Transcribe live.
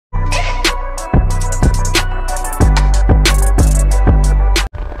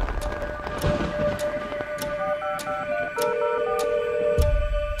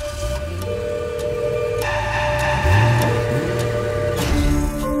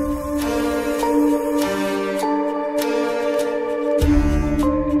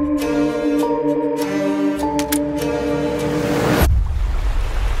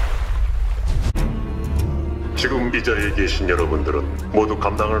오신 여러분들은 모두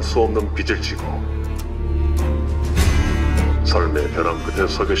감당할 수 없는 빚을 지고 삶의 벼랑 끝에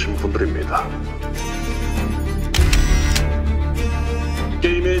서 계신 분들입니다.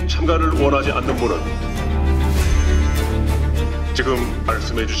 게임에 참가를 원하지 않는 분은 지금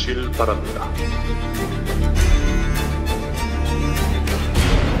말씀해 주시길 바랍니다.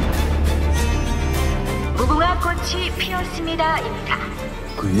 무궁화 꽃이 피었습니다입니다.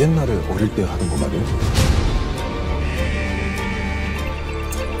 그 옛날에 어릴 때 하던 거 말이야?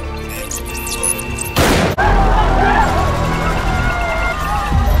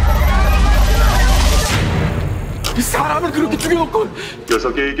 사람을 그렇게 죽여놓고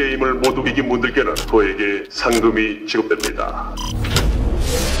 6개의 게임을 모두 이긴 분들께는 그에게 상금이 지급됩니다.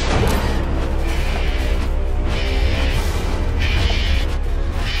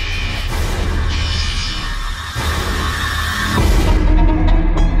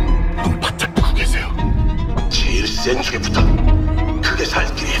 눈 바짝 뜨고 계세요. 제일 센 중에부터 크게 살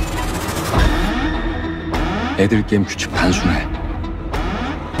길이. 애들 게임 규칙 단순해.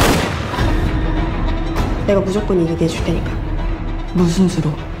 내가 무조건 이기게 해줄 테니까. 무슨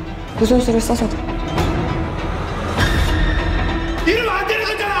수로? 무슨 수를 써서도. 이러면 안 되는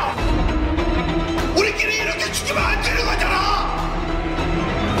거잖아! 우리끼리 이렇게 죽이면 안 되는 거잖아!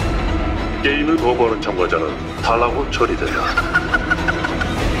 게임을 거부하는 참가자는 탈락으로 처리된다.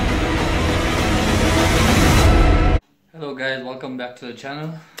 Hello guys, welcome back to the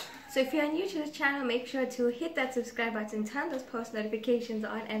channel. So if you're new to the channel, make sure to hit that subscribe button, turn those post notifications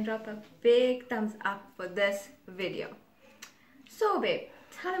on, and drop a big thumbs up for this video. So babe,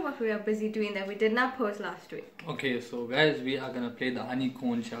 tell them what we are busy doing that we did not post last week. Okay, so guys, we are gonna play the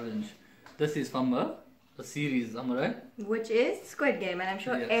Honeycomb challenge. This is from a series, am I right? Which is Squid Game, and I'm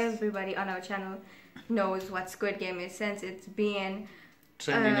sure Yes. everybody on our channel knows what Squid Game is since it's been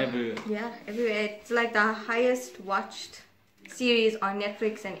Trending everywhere. Yeah, everywhere. It's like the highest watched series on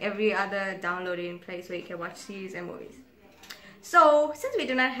Netflix and every other downloading place where you can watch series and movies. So since we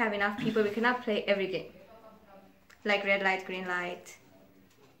do not have enough people, we cannot play every game like red light, green light,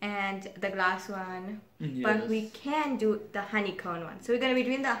 and the glass one. Yes. But we can do the honeycomb one. So we're going to be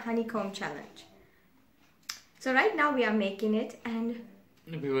doing the honeycomb challenge. So right now we are making it, and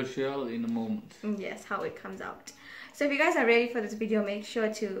We will share in a moment. yes, how it comes out. So if you guys are ready for this video, make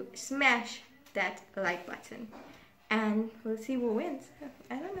sure to smash that like button. And we'll see who wins.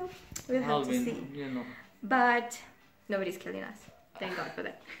 I don't know. We'll have I'll to win, see. you know. But nobody's killing us. Thank God for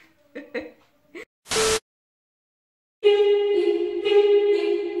that.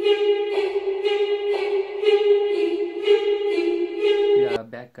 We are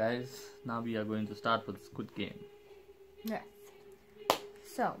back guys. Now we are going to start with Squid Game. Yes.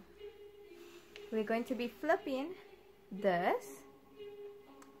 So we're going to be flipping this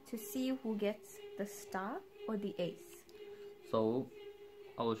to see who gets the star or the ace. So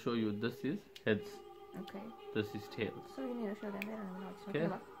I will show you, this is heads, Okay. this is tails. So you need to show them. They don't even know what you're Okay. talking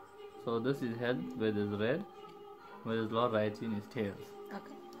about. So this is head, where there's red, where there's lot writing is tails.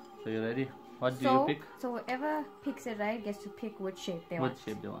 Okay. So you ready? What do So you pick? so whoever picks it right gets to pick which shape they What want.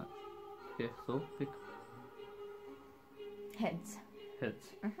 shape they want? Okay, so pick Heads. heads.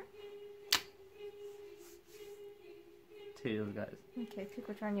 Mhm. Tails guys. Okay, pick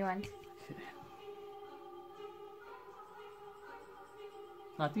which one you want.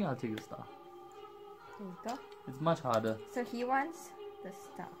 I think I'll take the star. There you go. It's much harder. So he wants the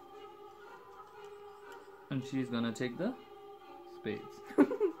star. And she's gonna take the spades.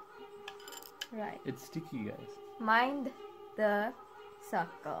 Right. It's sticky guys. Mind the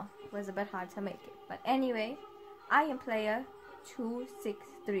circle. Was a bit hard to make it. But anyway, I am player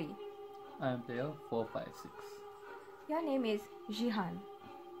 263. I am player 456. Your name is Jihan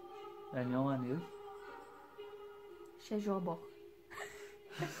And your one is? Shejobo.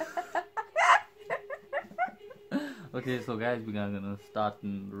 Okay, so guys, we're gonna start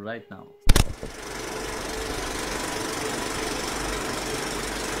right now.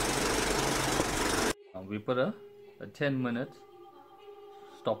 We put a 10-minute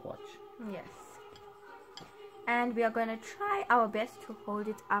stopwatch. Yes. And we are going to try our best to hold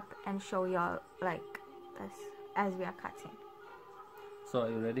it up and show y'all like this as we are cutting. So are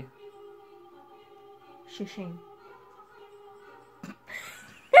you ready? Shishing. I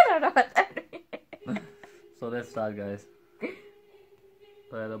don't know what that means. So let's start guys.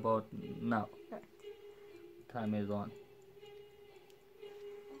 Right about now. Time is on.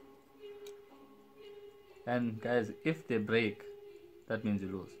 And guys, if they break, that means you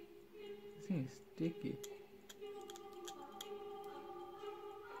lose. This thing is sticky.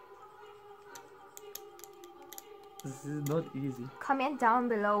 This is not easy. Comment down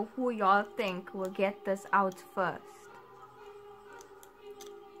below who y'all think will get this out first.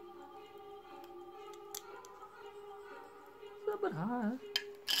 a bit hard.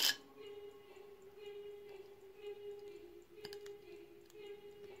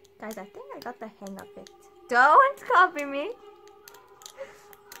 Guys, I think I got the hang of it. Don't copy me.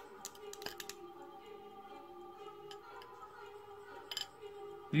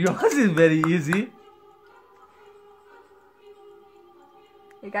 Yours is very easy.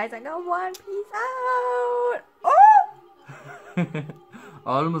 You guys, I got one piece out. Oh!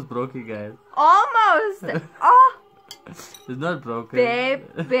 Almost broke it, guys. Almost. Oh! It's not broken.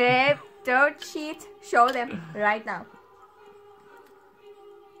 Babe, don't cheat. Show them right now.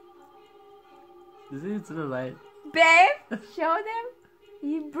 Is it to the right? Babe, show them.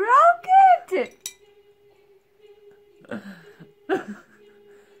 You broke it.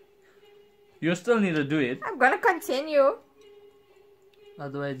 You still need to do it. I'm gonna continue.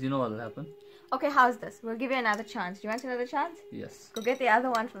 Otherwise, you know what will happen. Okay, how's this? We'll give you another chance. Do you want another chance? Yes. Go get the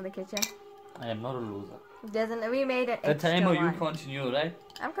other one from the kitchen. I am not a loser. We made it The extra timer, you one. continue, right?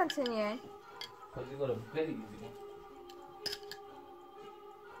 I'm continuing. Because you got a very easy one.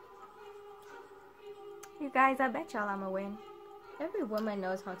 You guys, I bet y'all I'ma win. Every woman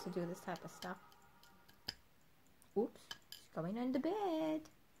knows how to do this type of stuff. Oops, she's going on the bed.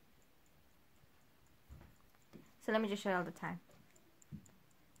 So let me just show y'all the time.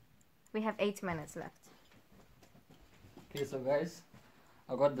 We have 8 minutes left. Okay, so guys,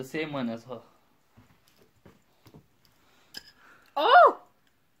 I got the same one as her. Oh!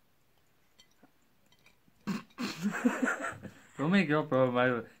 Don't make your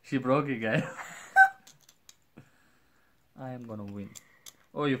problem. She broke it, guys. I am gonna win.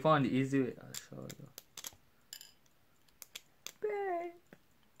 Oh, you found the easy way. I'll show you. Babe.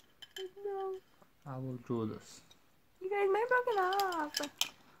 No. I will do this. You guys, my broken off.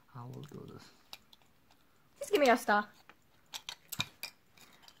 I will do this. Just give me your star.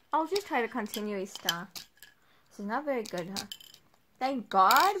 I'll just try to continue a star. This is not very good, huh? Thank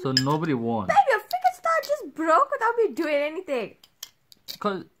God. So nobody won. Babe, your freaking star just broke without me doing anything.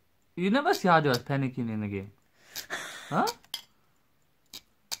 Cause you never see how they was panicking in the game. Huh?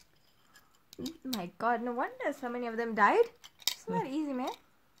 My God, no wonder so many of them died. It's not easy, man.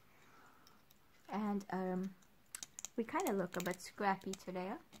 And we kind of look a bit scrappy today,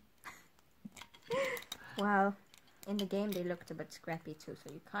 huh? Well, in the game they looked a bit scrappy too,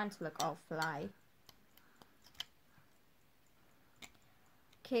 so you can't look all fly.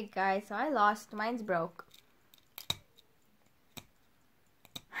 Okay, guys, so I lost. Mine's broke.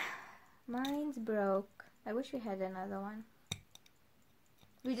 Mine's broke. I wish we had another one.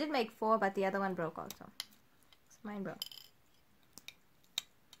 We did make 4, but the other one broke also. So mine broke.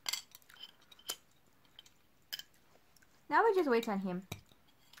 Now we just wait on him.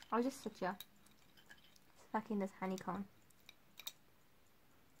 I'll just sit here. Stuck in this honeycomb.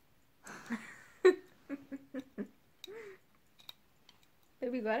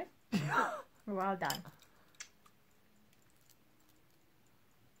 Baby, got it? Well done.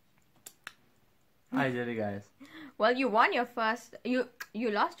 I did it, guys. Well, you won your first. You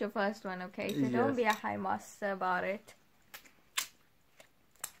lost your first one, okay? So Yes. don't be a high master about it.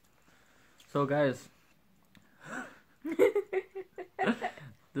 So guys, this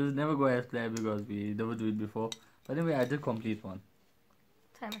is never go as planned because we never do it before. But anyway, I did complete one.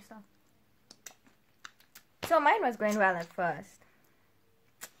 Time yourself. So mine was going well at first,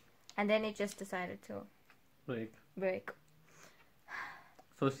 and then it just decided to break.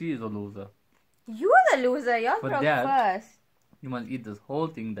 So she is a loser. You're the loser. Yours But broke Dad- first. You must eat this whole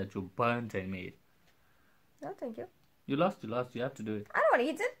thing that you burnt and made. No, thank you. You lost. You have to do it. I don't want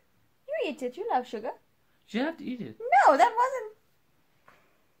to eat it. You eat it. You love sugar. You have to eat it. No, that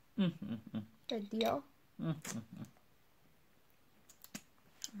wasn't Mm-hmm. the deal.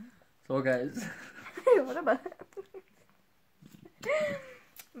 So guys, What about?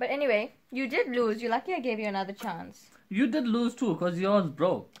 But anyway, you did lose. You're lucky I gave you another chance. you did lose too because yours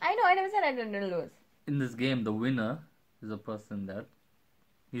broke. I know. I never said I didn't lose. In this game, the winner is a person that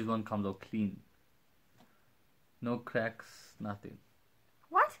his one comes out clean. No cracks, nothing.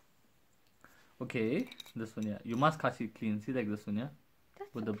 What? Okay, this one, yeah. You must cut it clean. See, like this one, yeah.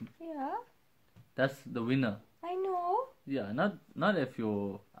 That's With the yeah. that's the winner. I know. Yeah, not if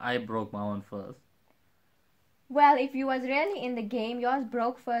I broke my one first. Well, if you was really in the game, yours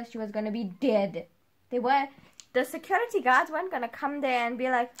broke first, you was gonna be dead. The security guards weren't gonna come there and be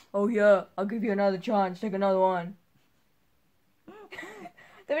like, "Oh yeah, I'll give you another chance, take another one."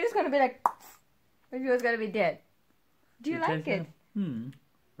 They were just gonna be like, if you was gonna be dead. Do you like it?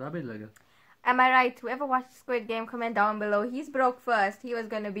 Rub it like it. Am I right? Whoever watched Squid Game, comment down below. He's broke first. He was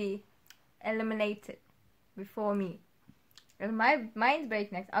gonna be eliminated before me. If mine's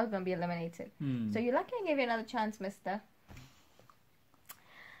break next, I was gonna be eliminated. So you're lucky I gave you another chance, mister.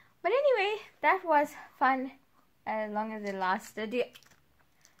 But anyway, that was fun as long as it lasted. This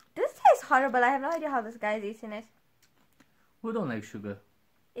tastes horrible. I have no idea how this guy's eating it. Who don't like sugar?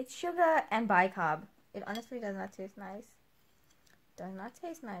 It's sugar and bicarb. It honestly does not taste nice. Does not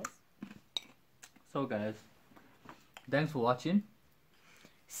taste nice. So guys, thanks for watching.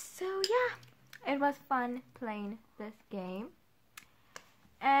 So yeah, it was fun playing this game.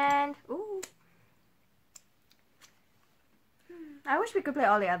 And ooh, I wish we could play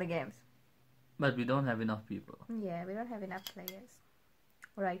all the other games. But we don't have enough people. Yeah, we don't have enough players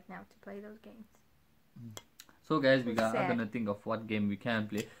right now to play those games. So guys, we are Sad. gonna think of what game we can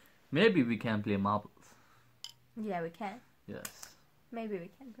play. Maybe we can play marbles. Yeah, we can. Yes. Maybe we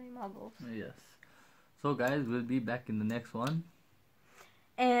can play marbles. Yes. So guys, we'll be back in the next one.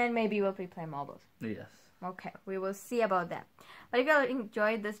 And maybe we'll play marbles. Yes. Okay, we will see about that. But if you all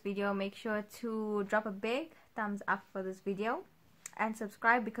enjoyed this video, make sure to drop a big thumbs up for this video. And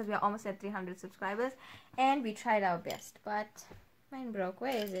subscribe because we are almost at 300 subscribers. And we tried our best. But mine broke.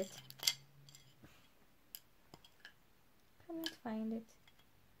 Where is it? Cannot find it.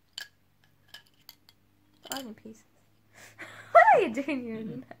 All in pieces. What are you doing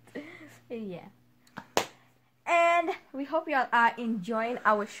using that? Yeah. And we hope y'all are enjoying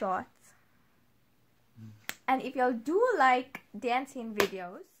our shorts. And if y'all do like dancing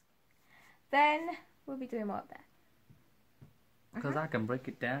videos, then we'll be doing more of that. Because I can break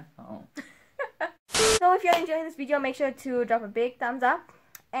it down. Oh. So if you're enjoying this video, make sure to drop a big thumbs up.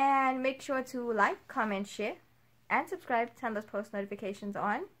 And make sure to like, comment, share, and subscribe. Turn those post notifications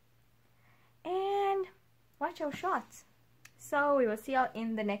on. And watch our shorts. So we will see y'all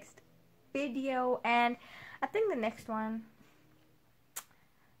in the next video. And I think the next one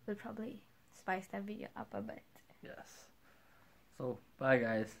will probably spice that video up a bit. Yes. So bye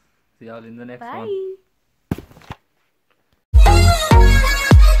guys. See y'all in the next one. Bye.